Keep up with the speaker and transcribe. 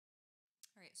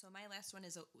Okay, so my last one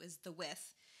is the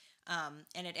with,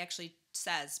 and it actually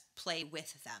says play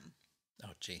with them.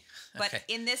 Oh, gee. But Okay.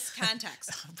 in this context,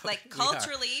 But like we are.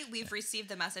 culturally, we've received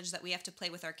the message that we have to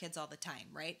play with our kids all the time,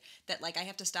 right? That like I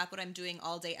have to stop what I'm doing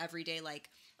all day, every day.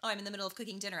 Like, oh, I'm in the middle of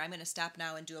cooking dinner. I'm going to stop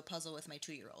now and do a puzzle with my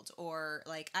 2-year-old. Or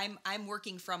like I'm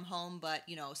working from home, but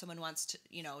someone wants to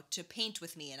to paint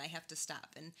with me, and I have to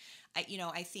stop. And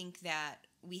I think that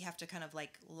we have to kind of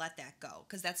like let that go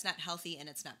because that's not healthy and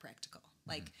it's not practical.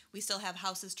 Like we still have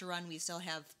houses to run, we still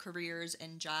have careers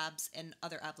and jobs and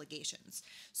other obligations.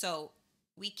 So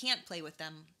we can't play with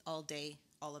them all day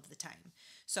all of the time.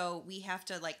 So we have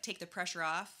to like take the pressure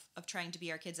off of trying to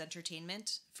be our kids'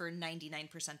 entertainment for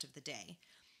 99% of the day.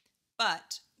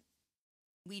 But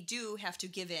we do have to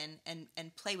give in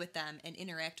and play with them and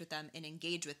interact with them and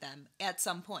engage with them at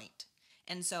some point.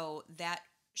 And so that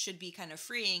should be kind of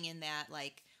freeing in that,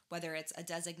 like, whether it's a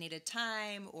designated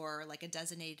time or like a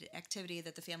designated activity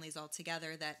that the family is all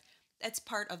together, that's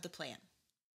part of the plan.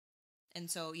 And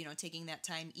so, taking that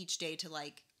time each day to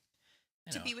like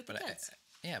I to know, be with the but kids.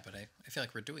 but I feel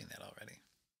like we're doing that already.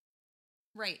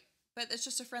 Right. But it's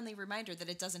just a friendly reminder that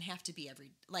it doesn't have to be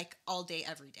all day,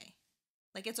 every day.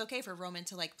 Like it's okay for Roman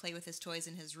to like play with his toys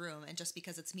in his room, and just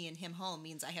because it's me and him home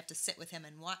means I have to sit with him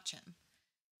and watch him.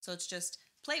 So it's just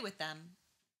play with them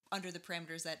under the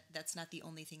parameters that that's not the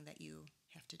only thing that you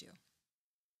have to do.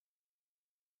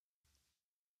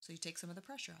 So you take some of the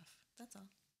pressure off. That's all.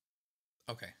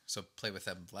 Okay, so play with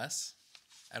them less?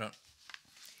 I don't...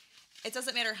 It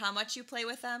doesn't matter how much you play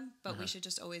with them, but we should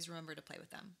just always remember to play with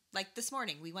them. Like this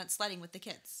morning, we went sledding with the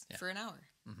kids for an hour.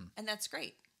 And that's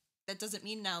great. That doesn't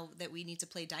mean now that we need to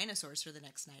play dinosaurs for the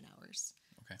next 9 hours.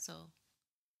 Okay. So.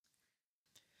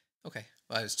 Okay.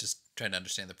 Well, I was just trying to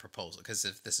understand the proposal, because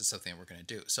if this is something we're going to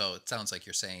do. So it sounds like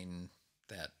you're saying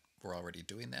that we're already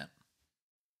doing that?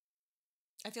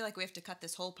 I feel like we have to cut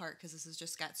this whole part because this has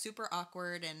just got super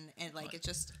awkward and like What? it's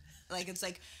just like it's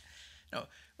like No,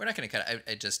 we're not going to cut it.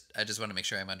 I just want to make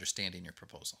sure I'm understanding your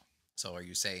proposal. So are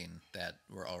you saying that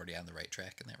we're already on the right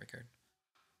track in that regard?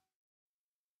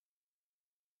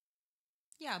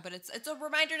 yeah, but it's a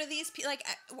reminder to these like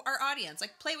our audience,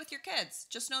 like play with your kids.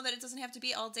 Just know that it doesn't have to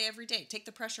be all day every day. Take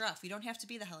the pressure off. You don't have to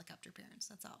be the helicopter parents.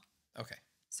 That's all. Okay.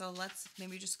 So let's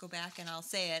maybe just go back and I'll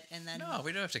say it and then. No,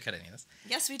 we don't have to cut any of this.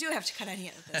 Yes, we do have to cut any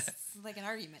of this. It's like an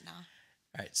argument now.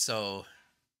 All right. So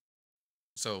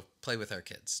play with our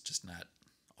kids, just not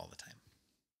all the time.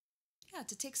 Yeah,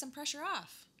 to take some pressure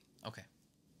off. Okay.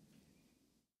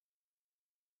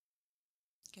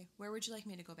 Okay, where would you like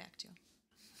me to go back to?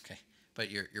 Okay. But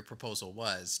your proposal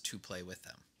was to play with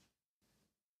them.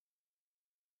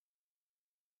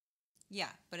 Yeah,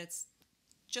 but it's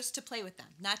just to play with them,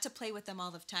 not to play with them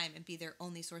all the time and be their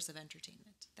only source of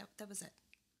entertainment. That was it.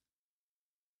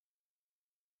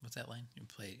 What's that line? You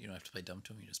don't have to play dumb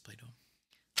to them, you just play to them.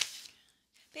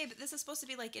 Babe, this is supposed to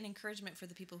be like an encouragement for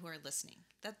the people who are listening.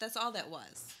 That's all that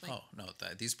was. Like, Oh, no,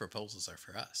 these proposals are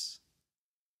for us.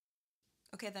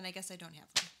 okay, then I guess I don't have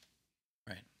one.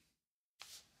 Right.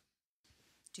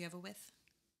 Do you have a with?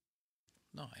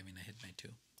 No, I mean, I hit my 2.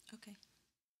 Okay.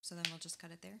 So then we'll just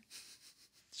cut it there.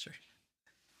 Sure.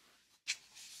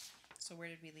 So where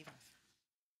did we leave off?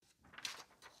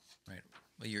 Right.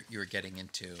 Well, you were getting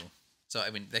into... So, I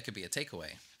mean, that could be a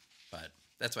takeaway, but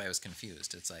that's why I was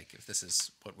confused. It's like, if this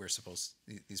is what we're supposed...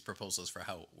 These proposals for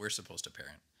how we're supposed to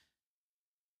parent.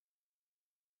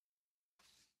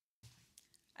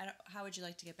 How would you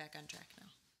like to get back on track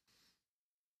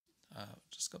now?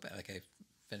 Just go back. Like, I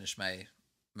finished my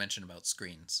mention about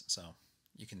screens, so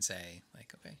you can say,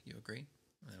 like, okay, you agree?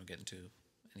 And then we'll get into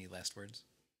any last words.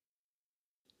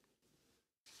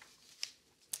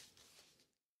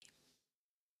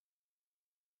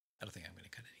 I don't think I'm going to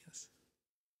cut any of this.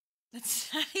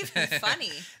 That's not even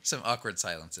funny. Some awkward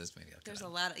silences, maybe I'll cut There's out.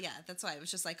 a lot of, yeah, that's why. It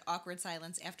was just like awkward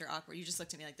silence after awkward. You just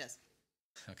looked at me like this.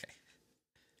 Okay.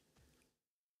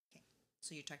 Okay.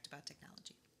 So you talked about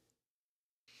technology.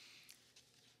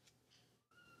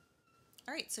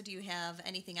 All right. So do you have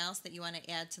anything else that you want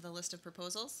to add to the list of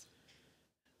proposals?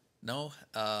 No,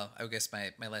 I guess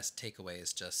my last takeaway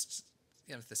is just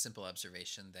the simple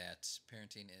observation that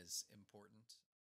parenting is important.